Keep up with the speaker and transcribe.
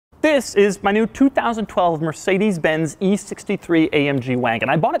This is my new 2012 Mercedes-Benz E63 AMG Wagon.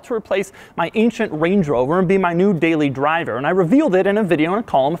 I bought it to replace my ancient Range Rover and be my new daily driver, and I revealed it in a video in a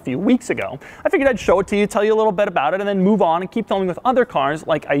column a few weeks ago. I figured I'd show it to you, tell you a little bit about it, and then move on and keep filming with other cars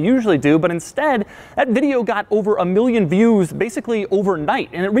like I usually do, but instead, that video got over 1 million views basically overnight,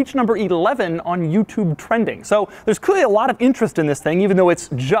 and it reached number 11 on YouTube trending. So there's clearly a lot of interest in this thing, even though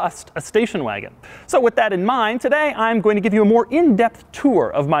it's just a station wagon. So with that in mind, today I'm going to give you a more in-depth tour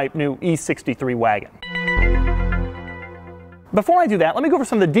of my new E63 wagon. Before I do that, let me go over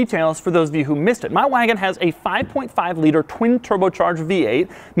some of the details for those of you who missed it. My wagon has a 5.5-liter twin turbocharged V8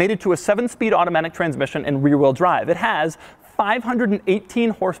 mated to a 7-speed automatic transmission and rear-wheel drive. It has 518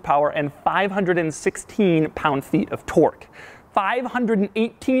 horsepower and 516 pound-feet of torque.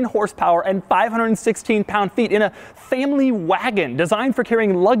 518 horsepower and 516 pound-feet in a family wagon designed for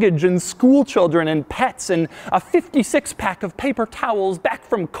carrying luggage and school children and pets, and a 56-pack of paper towels back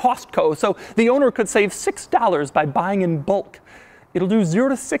from Costco so the owner could save $6 by buying in bulk. It'll do 0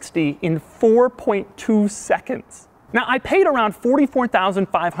 to 60 in 4.2 seconds. Now, I paid around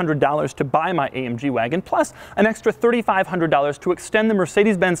 $44,500 to buy my AMG wagon, plus an extra $3,500 to extend the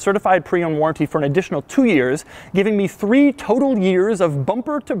Mercedes-Benz certified pre-owned warranty for an additional 2 years, giving me 3 total years of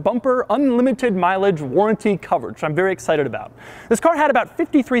bumper-to-bumper unlimited mileage warranty coverage, which I'm very excited about. This car had about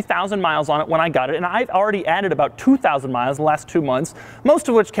 53,000 miles on it when I got it, and I've already added about 2,000 miles in the last 2 months, most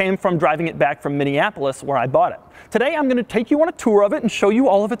of which came from driving it back from Minneapolis, where I bought it. Today, I'm going to take you on a tour of it and show you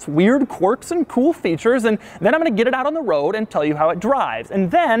all of its weird quirks and cool features, and then I'm going to get it out on the road and tell you how it drives.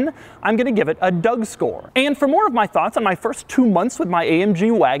 And then I'm going to give it a Doug score. And for more of my thoughts on my first 2 months with my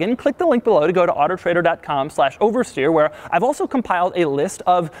AMG wagon, click the link below to go to autotrader.com/oversteer, where I've also compiled a list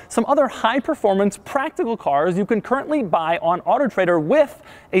of some other high-performance practical cars you can currently buy on AutoTrader with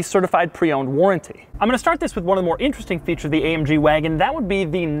a certified pre-owned warranty. I'm going to start this with one of the more interesting features of the AMG wagon. That would be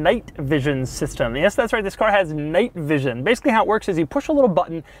the night vision system. Yes, that's right. This car has night vision. Basically how it works is you push a little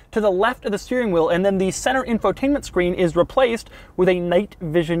button to the left of the steering wheel, and then the center infotainment screen is replaced with a night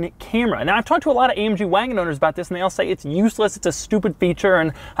vision camera. Now, I've talked to a lot of AMG wagon owners about this, and they all say it's useless, it's a stupid feature,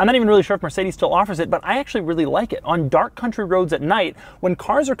 and I'm not even really sure if Mercedes still offers it, but I actually really like it. On dark country roads at night, when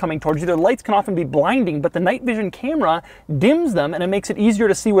cars are coming towards you, their lights can often be blinding, but the night vision camera dims them, and it makes it easier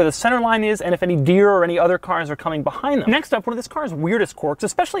to see where the center line is and if any deer or any other cars are coming behind them. Next up, one of this car's weirdest quirks,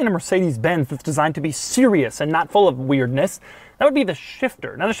 especially in a Mercedes-Benz that's designed to be serious and not full of weirdness, that would be the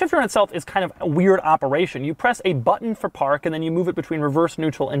shifter. Now, the shifter in itself is kind of a weird operation. You press a button for park, and then you move it between reverse,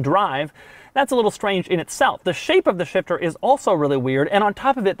 neutral, and drive. That's a little strange in itself. The shape of the shifter is also really weird, and on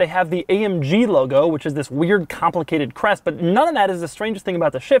top of it, they have the AMG logo, which is this weird, complicated crest, but none of that is the strangest thing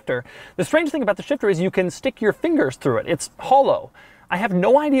about the shifter. The strangest thing about the shifter is you can stick your fingers through it. It's hollow. I have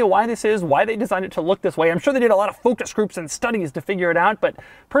no idea why this is, why they designed it to look this way. I'm sure they did a lot of focus groups and studies to figure it out, but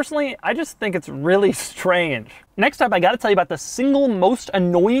personally, I just think it's really strange. Next up, I gotta tell you about the single most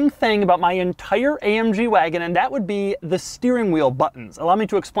annoying thing about my entire AMG wagon, and that would be the steering wheel buttons. Allow me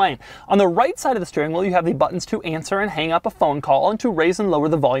to explain. On the right side of the steering wheel, you have the buttons to answer and hang up a phone call and to raise and lower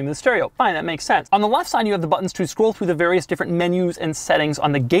the volume of the stereo. Fine, that makes sense. On the left side, you have the buttons to scroll through the various different menus and settings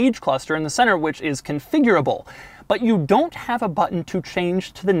on the gauge cluster in the center, which is configurable. But you don't have a button to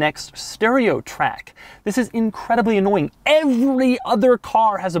change to the next stereo track. This is incredibly annoying. Every other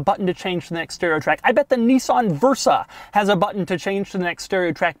car has a button to change to the next stereo track. I bet the Nissan Versa has a button to change to the next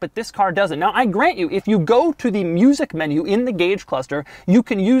stereo track, but this car doesn't. Now, I grant you, if you go to the music menu in the gauge cluster, you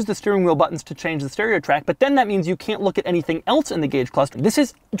can use the steering wheel buttons to change the stereo track, but then that means you can't look at anything else in the gauge cluster. This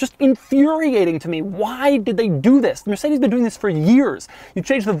is just infuriating to me. Why did they do this? Mercedes has been doing this for years. You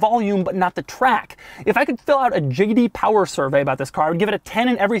change the volume, but not the track. If I could fill out a JD Power survey about this car, I would give it a 10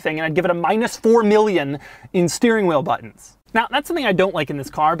 in everything, and I'd give it a -4 million in steering wheel buttons. Now, that's something I don't like in this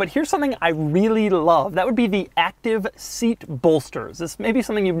car, but here's something I really love. That would be the active seat bolsters. This may be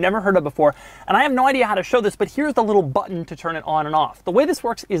something you've never heard of before, and I have no idea how to show this, but here's the little button to turn it on and off. The way this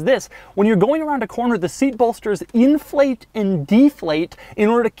works is this. When you're going around a corner, the seat bolsters inflate and deflate in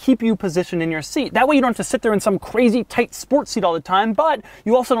order to keep you positioned in your seat. That way you don't have to sit there in some crazy tight sports seat all the time, but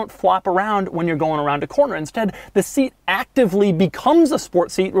you also don't flop around when you're going around a corner. Instead, the seat actively becomes a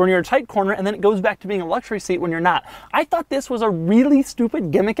sports seat when you're in a tight corner, and then it goes back to being a luxury seat when you're not. I thought this was a really stupid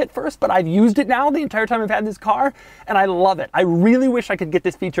gimmick at first, but I've used it now the entire time I've had this car, and I love it. I really wish I could get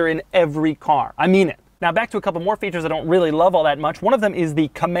this feature in every car. I mean it. Now back to a couple more features I don't really love all that much. One of them is the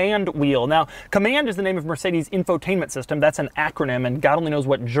command wheel. Now, command is the name of Mercedes' infotainment system. That's an acronym, and God only knows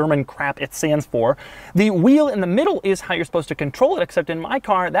what German crap it stands for. The wheel in the middle is how you're supposed to control it, except in my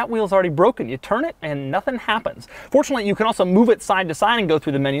car, that wheel's already broken. You turn it and nothing happens. Fortunately, you can also move it side to side and go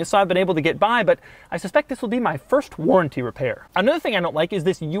through the menu, so I've been able to get by, but I suspect this will be my first warranty repair. Another thing I don't like is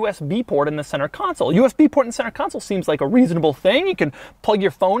this USB port in the center console. USB port in the center console seems like a reasonable thing. You can plug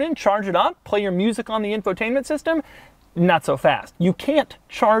your phone in, charge it up, play your music on the infotainment system. Not so fast. You can't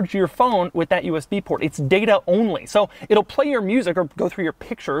charge your phone with that USB port. It's data only. So it'll play your music or go through your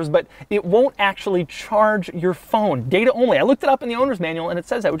pictures, but it won't actually charge your phone. Data only. I looked it up in the owner's manual and it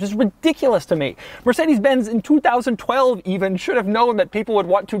says that, which is ridiculous to me. Mercedes-Benz in 2012 even should have known that people would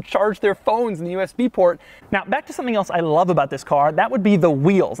want to charge their phones in the USB port. Now, back to something else I love about this car. That would be the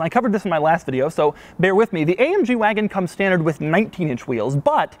wheels. I covered this in my last video, so bear with me. The AMG Wagon comes standard with 19-inch wheels,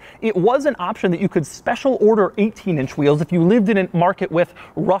 but it was an option that you could special order 18-inch wheels if you lived in a market with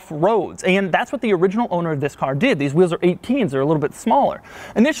rough roads. And that's what the original owner of this car did. These wheels are 18s, they're a little bit smaller.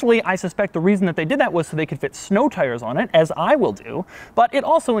 Initially, I suspect the reason that they did that was so they could fit snow tires on it, as I will do, but it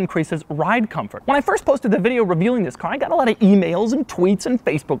also increases ride comfort. When I first posted the video reviewing this car, I got a lot of emails and tweets and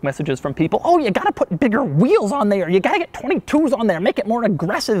Facebook messages from people. Oh, you gotta put bigger wheels on there. You gotta get 22s on there, make it more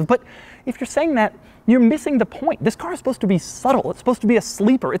aggressive. But if you're saying that, you're missing the point. This car is supposed to be subtle. It's supposed to be a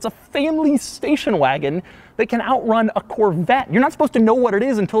sleeper. It's a family station wagon that can outrun a Corvette. You're not supposed to know what it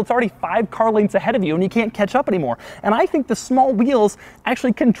is until it's already 5 car lengths ahead of you and you can't catch up anymore. And I think the small wheels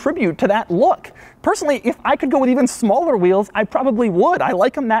actually contribute to that look. Personally, if I could go with even smaller wheels, I probably would. I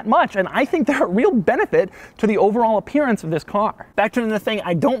like them that much, and I think they're a real benefit to the overall appearance of this car. Back to the thing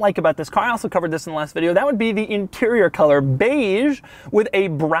I don't like about this car, I also covered this in the last video, that would be the interior color. Beige with a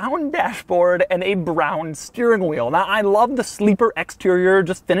brown dashboard and a brown steering wheel. Now, I love the sleeper exterior,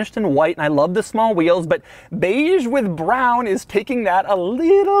 just finished in white, and I love the small wheels, but beige with brown is taking that a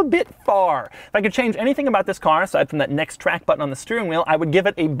little bit far. If I could change anything about this car, aside from that next track button on the steering wheel, I would give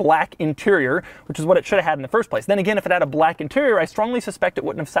it a black interior, which is what it should have had in the first place. Then again, if it had a black interior, I strongly suspect it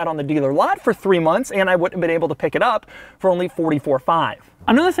wouldn't have sat on the dealer lot for 3 months, and I wouldn't have been able to pick it up for only $44,500.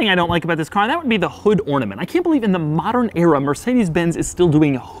 Another thing I don't like about this car, that would be the hood ornament. I can't believe in the modern era, Mercedes-Benz is still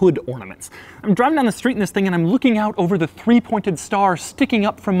doing hood ornaments. I'm driving down the street in this thing and I'm looking out over the 3-pointed star sticking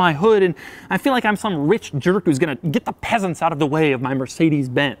up from my hood, and I feel like I'm some rich jerk who's gonna get the peasants out of the way of my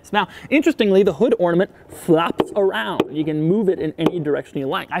Mercedes-Benz. Now, interestingly, the hood ornament flops around. You can move it in any direction you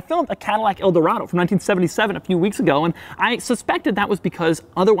like. I filmed a Cadillac Eldorado from 1977 a few weeks ago, and I suspected that was because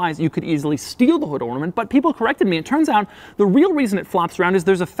otherwise you could easily steal the hood ornament, but people corrected me. It turns out the real reason it flops around is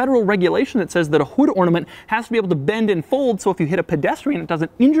there's a federal regulation that says that a hood ornament has to be able to bend and fold, so if you hit a pedestrian, it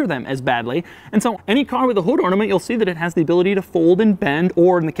doesn't injure them as badly. And so any car with a hood ornament, you'll see that it has the ability to fold and bend,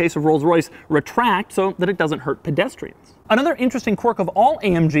 or in the case of Rolls-Royce, retract, so that it doesn't hurt pedestrians. Another interesting quirk of all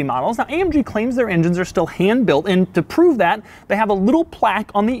AMG models, now AMG claims their engines are still hand-built, and to prove that, they have a little plaque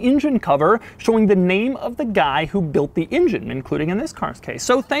on the engine cover showing the name of the guy who built the engine, including in this car's case.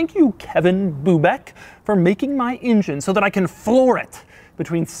 So thank you, Kevin Bubeck, for making my engine so that I can floor it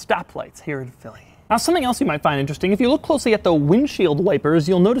between stoplights here in Philly. Now, something else you might find interesting, if you look closely at the windshield wipers,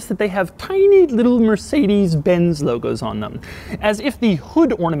 you'll notice that they have tiny little Mercedes-Benz logos on them. As if the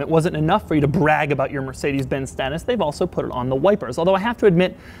hood ornament wasn't enough for you to brag about your Mercedes-Benz status, they've also put it on the wipers. Although I have to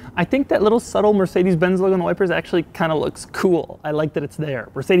admit, I think that little subtle Mercedes-Benz logo on the wipers actually kind of looks cool. I like that it's there.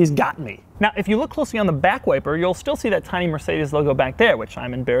 Mercedes got me. Now, if you look closely on the back wiper, you'll still see that tiny Mercedes logo back there, which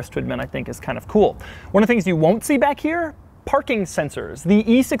I'm embarrassed to admit I think is kind of cool. One of the things you won't see back here, parking sensors. The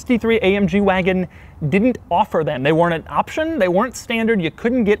E63 AMG Wagon didn't offer them. They weren't an option, they weren't standard, you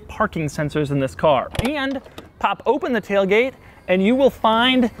couldn't get parking sensors in this car. And pop open the tailgate and you will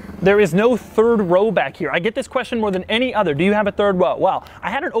find there is no third row back here. I get this question more than any other. Do you have a third row? Well, I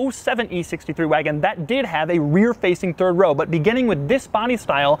had an 07 E63 wagon that did have a rear-facing third row, but beginning with this body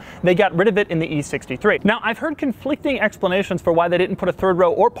style, they got rid of it in the E63. Now, I've heard conflicting explanations for why they didn't put a third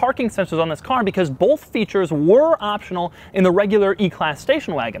row or parking sensors on this car, because both features were optional in the regular E-Class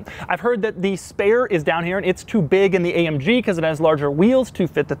station wagon. I've heard that the spare is down here and it's too big in the AMG because it has larger wheels to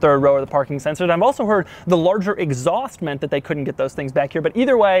fit the third row or the parking sensors. I've also heard the larger exhaust meant that they couldn't get those things back here, but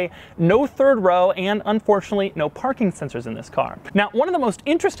either way, no third row and unfortunately no parking sensors in this car. Now, one of the most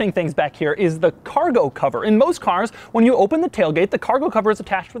interesting things back here is the cargo cover. In most cars, when you open the tailgate, the cargo cover is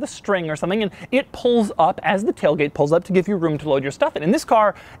attached with a string or something and it pulls up as the tailgate pulls up to give you room to load your stuff in. In this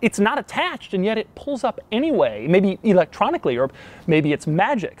car, it's not attached and yet it pulls up anyway, maybe electronically or maybe it's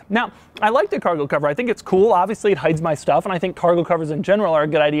magic. Now, I like the cargo cover. I think it's cool. Obviously, it hides my stuff, and I think cargo covers in general are a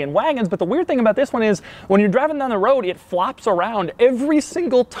good idea in wagons, but the weird thing about this one is when you're driving down the road, it flops around around every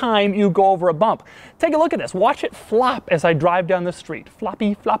single time you go over a bump. Take a look at this. Watch it flop as I drive down the street.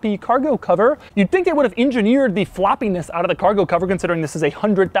 Floppy, floppy cargo cover. You'd think they would have engineered the floppiness out of the cargo cover, considering this is a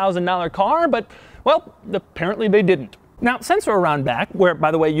 $100,000 car, but, well, apparently they didn't. Now, since we're around back, where,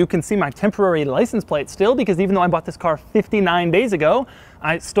 by the way, you can see my temporary license plate still, because even though I bought this car 59 days ago,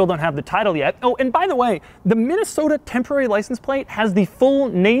 I still don't have the title yet. Oh, and by the way, the Minnesota temporary license plate has the full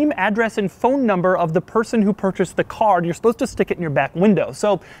name, address, and phone number of the person who purchased the car, and you're supposed to stick it in your back window.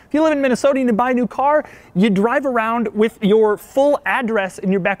 So if you live in Minnesota and you buy a new car, you drive around with your full address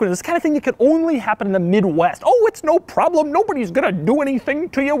in your back window. This kind of thing that could only happen in the Midwest. Oh, it's no problem. Nobody's gonna do anything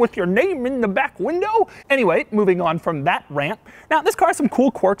to you with your name in the back window. Anyway, moving on from that rant. Now, this car has some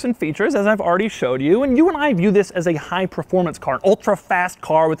cool quirks and features, as I've already showed you, and you and I view this as a high-performance car, an ultra-fast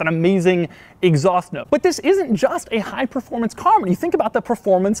car with an amazing exhaust note. But this isn't just a high-performance car. When you think about the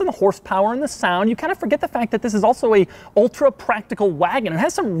performance and the horsepower and the sound, you kind of forget the fact that this is also a ultra-practical wagon. It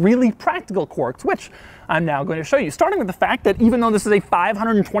has some really practical quirks, which I'm now going to show you. Starting with the fact that even though this is a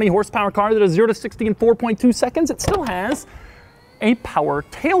 520 horsepower car that does 0 to 60 in 4.2 seconds, it still has a power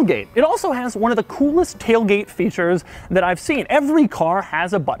tailgate. It also has one of the coolest tailgate features that I've seen. Every car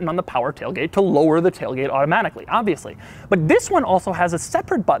has a button on the power tailgate to lower the tailgate automatically, obviously. But this one also has a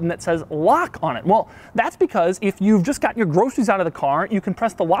separate button that says lock on it. Well, that's because if you've just got your groceries out of the car, you can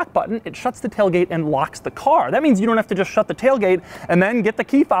press the lock button, it shuts the tailgate and locks the car. That means you don't have to just shut the tailgate and then get the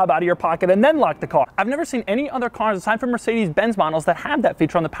key fob out of your pocket and then lock the car. I've never seen any other cars aside from Mercedes-Benz models that have that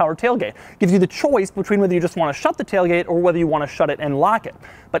feature on the power tailgate. It gives you the choice between whether you just want to shut the tailgate or whether you want to shut it and lock it.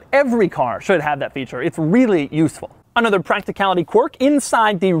 But every car should have that feature. It's really useful. Another practicality quirk,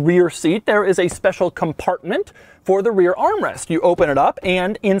 inside the rear seat there is a special compartment for the rear armrest. You open it up,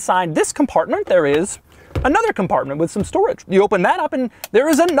 and inside this compartment there is another compartment with some storage. You open that up and there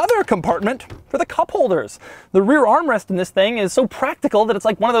is another compartment for the cup holders. The rear armrest in this thing is so practical that it's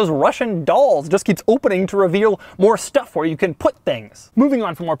like one of those Russian dolls. It just keeps opening to reveal more stuff where you can put things. Moving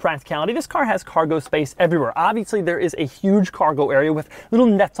on for more practicality, this car has cargo space everywhere. Obviously there is a huge cargo area with little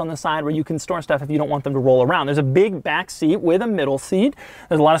nets on the side where you can store stuff if you don't want them to roll around. There's a big back seat with a middle seat.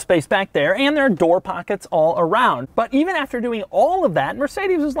 There's a lot of space back there, and there are door pockets all around. But even after doing all of that,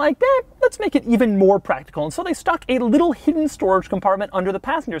 Mercedes was like, let's make it even more practical. And so they stuck a little hidden storage compartment under the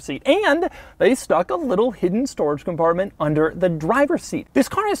passenger seat, and they stuck a little hidden storage compartment under the driver's seat. This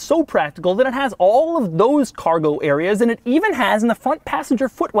car is so practical that it has all of those cargo areas, and it even has in the front passenger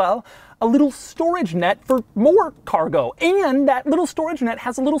footwell a little storage net for more cargo. And that little storage net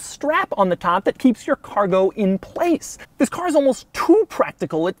has a little strap on the top that keeps your cargo in place. This car is almost too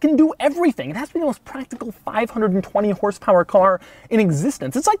practical. It can do everything. It has to be the most practical 520 horsepower car in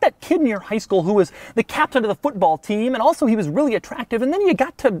existence. It's like that kid in your high school who was the captain of the football team, and also he was really attractive, and then you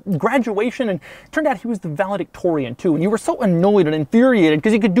got to graduation and it turned out he was the valedictorian too, and you were so annoyed and infuriated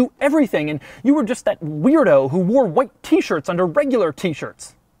because he could do everything, and you were just that weirdo who wore white t-shirts under regular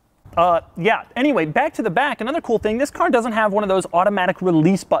t-shirts. Yeah, anyway, back to the back. Another cool thing, this car doesn't have one of those automatic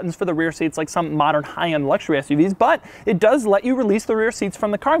release buttons for the rear seats like some modern high-end luxury SUVs, but it does let you release the rear seats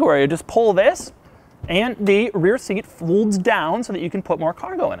from the cargo area. Just pull this, and the rear seat folds down so that you can put more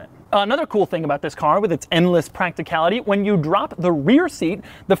cargo in it. Another cool thing about this car, with its endless practicality, when you drop the rear seat,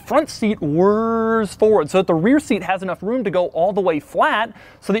 the front seat whirs forward so that the rear seat has enough room to go all the way flat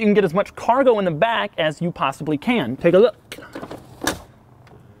so that you can get as much cargo in the back as you possibly can. Take a look.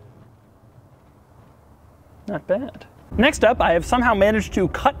 Not bad. Next up, I have somehow managed to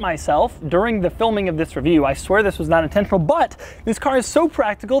cut myself during the filming of this review. I swear this was not intentional, but this car is so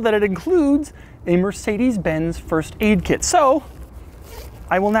practical that it includes a Mercedes-Benz first aid kit. So,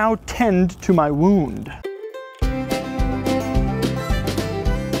 I will now tend to my wound.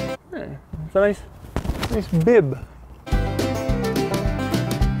 It's a nice bib.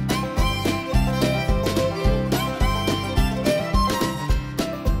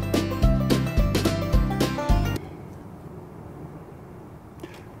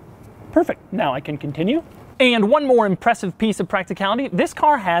 Perfect, now I can continue. And one more impressive piece of practicality, this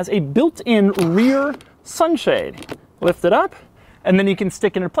car has a built-in rear sunshade. Lift it up, and then you can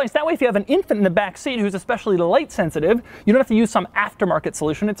stick it in place. That way, if you have an infant in the back seat who's especially light sensitive, you don't have to use some aftermarket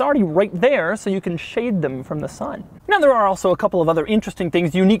solution. It's already right there, so you can shade them from the sun. Now, there are also a couple of other interesting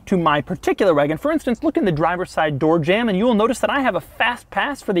things unique to my particular wagon. For instance, look in the driver's side door jamb, and you will notice that I have a fast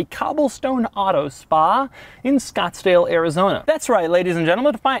pass for the Cobblestone Auto Spa in Scottsdale, Arizona. That's right, ladies and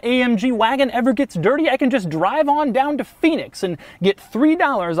gentlemen, if my AMG wagon ever gets dirty, I can just drive on down to Phoenix and get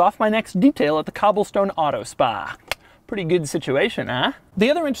 $3 off my next detail at the Cobblestone Auto Spa. Pretty good situation, huh? The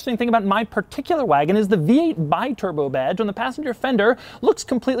other interesting thing about my particular wagon is the V8 bi-turbo badge on the passenger fender looks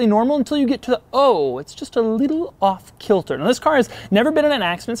completely normal until you get to the O. It's just a little off kilter. Now this car has never been in an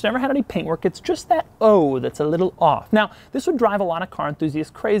accident, it's never had any paintwork, it's just that O that's a little off. Now this would drive a lot of car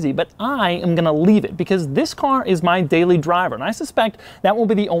enthusiasts crazy, but I am gonna leave it because this car is my daily driver, and I suspect that won't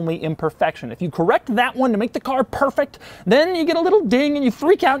be the only imperfection. If you correct that one to make the car perfect, then you get a little ding and you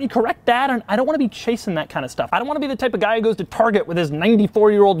freak out and you correct that, and I don't wanna be chasing that kind of stuff. I don't wanna be the type of guy who goes to Target with his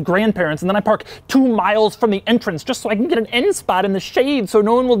 94-year-old grandparents and then I park 2 miles from the entrance just so I can get an end spot in the shade so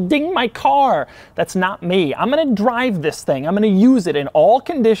no one will ding my car. That's not me. I'm gonna drive this thing. I'm gonna use it in all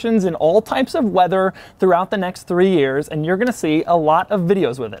conditions, in all types of weather throughout the next 3 years, and you're gonna see a lot of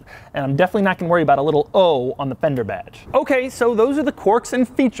videos with it. And I'm definitely not gonna worry about a little O on the fender badge. Okay, so those are the quirks and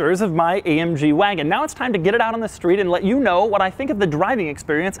features of my AMG wagon. Now it's time to get it out on the street and let you know what I think of the driving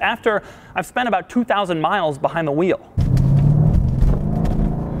experience after I've spent about 2,000 miles behind the wheel.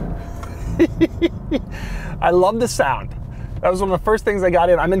 I love the sound. That was one of the first things I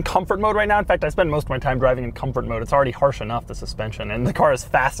got in. I'm in comfort mode right now. In fact, I spend most of my time driving in comfort mode. It's already harsh enough, the suspension, and the car is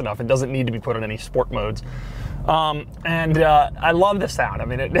fast enough. It doesn't need to be put in any sport modes. I love the sound. I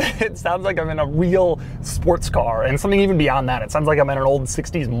mean, it sounds like I'm in a real sports car, and something even beyond that. It sounds like I'm in an old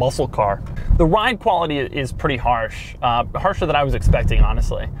 60s muscle car. The ride quality is pretty harsh, harsher than I was expecting,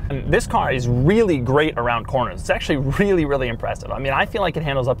 honestly. And this car is really great around corners. It's actually really, really impressive. I mean, I feel like it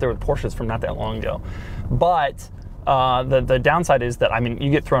handles up there with Porsches from not that long ago. But the downside is that, I mean,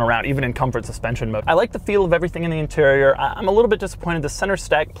 you get thrown around even in comfort suspension mode. I like the feel of everything in the interior. I'm a little bit disappointed. The center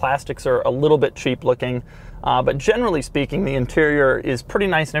stack plastics are a little bit cheap looking, but generally speaking, the interior is pretty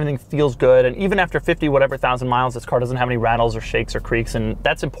nice and everything feels good. And even after 50 whatever thousand miles, this car doesn't have any rattles or shakes or creaks, and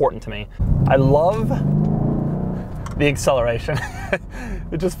that's important to me. I love the acceleration.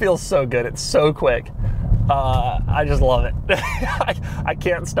 It just feels so good. It's so quick. I just love it. I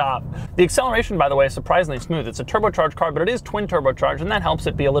can't stop. The acceleration, by the way, is surprisingly smooth. It's a turbocharged car, but it is twin turbocharged, and that helps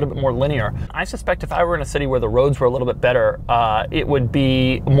it be a little bit more linear. I suspect if I were in a city where the roads were a little bit better, it would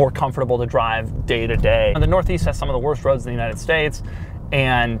be more comfortable to drive day to day. The Northeast has some of the worst roads in the United States,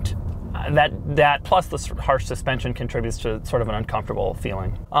 and that plus the harsh suspension contributes to sort of an uncomfortable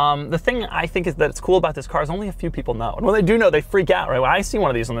feeling. The thing I think is that it's cool about this car is only a few people know. And when they do know, they freak out, right? When I see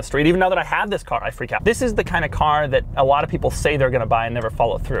one of these on the street, even now that I have this car, I freak out. This is the kind of car that a lot of people say they're gonna buy and never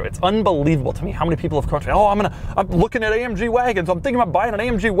follow through. It's unbelievable to me how many people have come to me, oh, I'm looking at AMG wagons, I'm thinking about buying an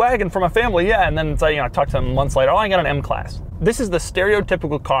AMG wagon for my family, yeah. And then it's like, you know, I talk to them months later, oh, I got an M-Class. This is the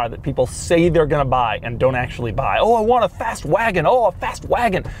stereotypical car that people say they're gonna buy and don't actually buy. Oh, I want a fast wagon, oh, a fast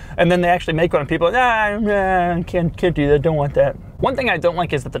wagon. And then they actually make one and people are like, can't do that, don't want that. One thing I don't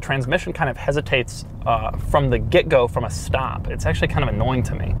like is that the transmission kind of hesitates from the get-go from a stop. It's actually kind of annoying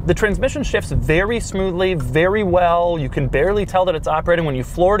to me. The transmission shifts very smoothly, very well. You can barely tell that it's operating. When you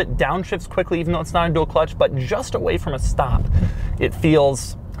floor it, it downshifts quickly, even though it's not a dual clutch, but just away from a stop, it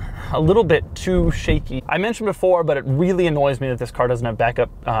feels a little bit too shaky. I mentioned before, but it really annoys me that this car doesn't have backup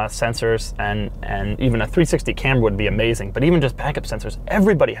sensors, and even a 360 camera would be amazing, but even just backup sensors,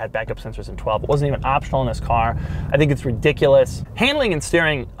 everybody had backup sensors in 12. It wasn't even optional in this car. I think it's ridiculous. Handling and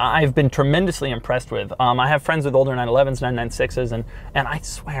steering, I've been tremendously impressed with. I have friends with older 911s, 996s, and I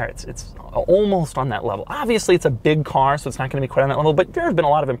swear it's almost on that level. Obviously, it's a big car, so it's not gonna be quite on that level, but there have been a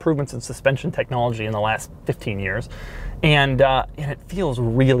lot of improvements in suspension technology in the last 15 years. And it feels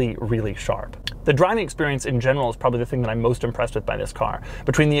really, really sharp. The driving experience in general is probably the thing that I'm most impressed with by this car.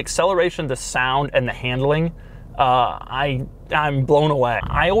 Between the acceleration, the sound, and the handling, I'm blown away.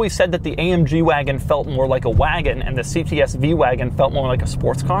 I always said that the AMG wagon felt more like a wagon and the CTS V wagon felt more like a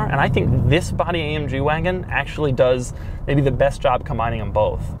sports car, and I think this body AMG wagon actually does maybe the best job combining them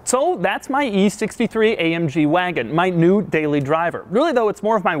both. So that's my E63 AMG wagon, my new daily driver. Really though, it's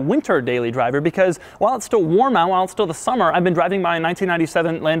more of my winter daily driver because while it's still warm out, while it's still the summer, I've been driving my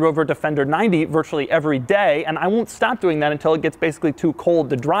 1997 Land Rover Defender 90 virtually every day, and I won't stop doing that until it gets basically too cold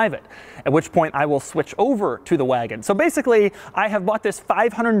to drive it, at which point I will switch over to the wagon. So basically, I have bought this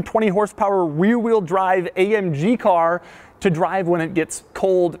 520 horsepower rear-wheel drive AMG car to drive when it gets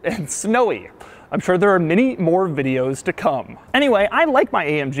cold and snowy. I'm sure there are many more videos to come. Anyway, I like my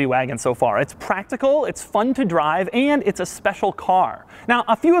AMG wagon so far. It's practical, it's fun to drive, and it's a special car. Now,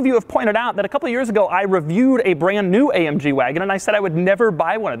 a few of you have pointed out that a couple of years ago I reviewed a brand new AMG wagon and I said I would never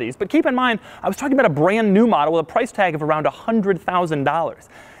buy one of these. But keep in mind, I was talking about a brand new model with a price tag of around $100,000.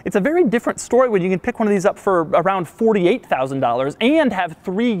 It's a very different story when you can pick one of these up for around $48,000 and have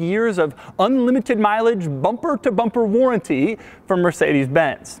 3 years of unlimited mileage, bumper-to-bumper warranty from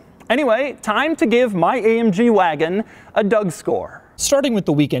Mercedes-Benz. Anyway, time to give my AMG wagon a Doug score. Starting with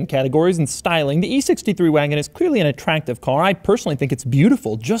the weekend categories and styling, the E63 Wagon is clearly an attractive car. I personally think it's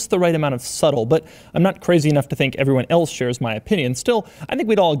beautiful, just the right amount of subtle, but I'm not crazy enough to think everyone else shares my opinion. Still, I think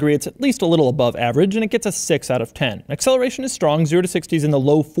we'd all agree it's at least a little above average, and it gets a 6 out of 10. Acceleration is strong, 0 to 60 is in the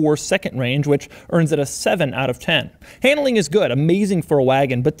low 4-second range, which earns it a 7 out of 10. Handling is good, amazing for a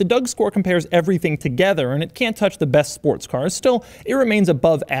wagon, but the Doug score compares everything together, and it can't touch the best sports cars. Still, it remains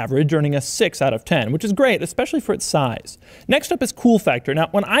above average, earning a 6 out of 10, which is great, especially for its size. Next up is cool factor. Now,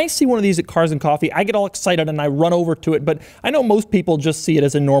 when I see one of these at Cars and Coffee, I get all excited and I run over to it, but I know most people just see it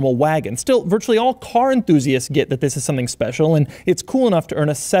as a normal wagon. Still, virtually all car enthusiasts get that this is something special, and it's cool enough to earn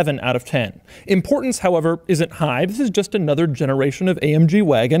a 7 out of 10. Importance, however, isn't high. This is just another generation of AMG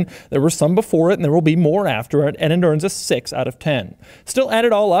wagon. There were some before it, and there will be more after it, and it earns a 6 out of 10. Still, add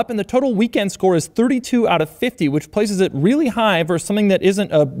it all up, and the total weekend score is 32 out of 50, which places it really high for something that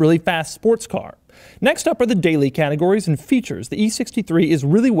isn't a really fast sports car. Next up are the daily categories and features. The E63 is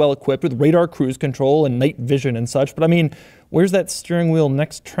really well equipped with radar cruise control and night vision and such, but I mean, where's that steering wheel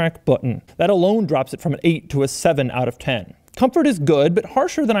next track button? That alone drops it from an 8 to a 7 out of 10. Comfort is good, but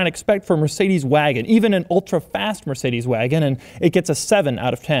harsher than I'd expect for a Mercedes wagon, even an ultra-fast Mercedes wagon, and it gets a 7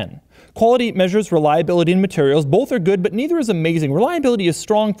 out of 10. Quality measures reliability and materials. Both are good, but neither is amazing. Reliability is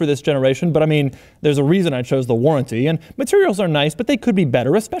strong for this generation, but I mean, there's a reason I chose the warranty. And materials are nice, but they could be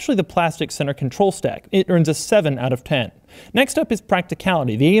better, especially the plastic center control stack. It earns a 7 out of 10. Next up is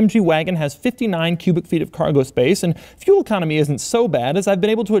practicality. The AMG wagon has 59 cubic feet of cargo space, and fuel economy isn't so bad, as I've been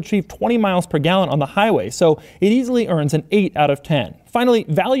able to achieve 20 miles per gallon on the highway, so it easily earns an 8 out of 10. Finally,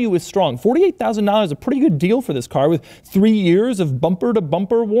 value is strong. $48,000 is a pretty good deal for this car with 3 years of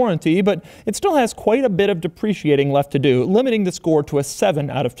bumper-to-bumper warranty, but it still has quite a bit of depreciating left to do, limiting the score to a 7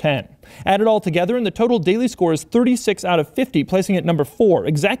 out of 10. Add it all together, and the total daily score is 36 out of 50, placing it number 4,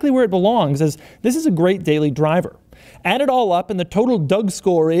 exactly where it belongs, as this is a great daily driver. Add it all up, and the total Doug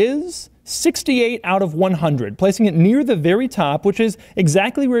score is 68 out of 100, placing it near the very top, which is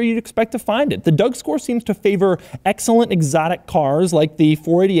exactly where you'd expect to find it. The Doug score seems to favor excellent exotic cars like the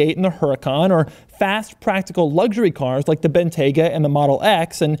 488 and the Huracan, or fast, practical luxury cars like the Bentayga and the Model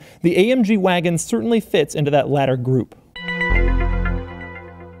X, and the AMG wagon certainly fits into that latter group.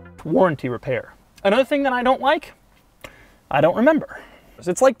 Warranty repair. Another thing that I don't like? I don't remember.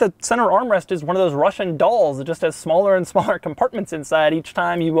 It's like the center armrest is one of those Russian dolls that just has smaller and smaller compartments inside each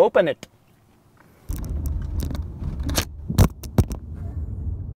time you open it.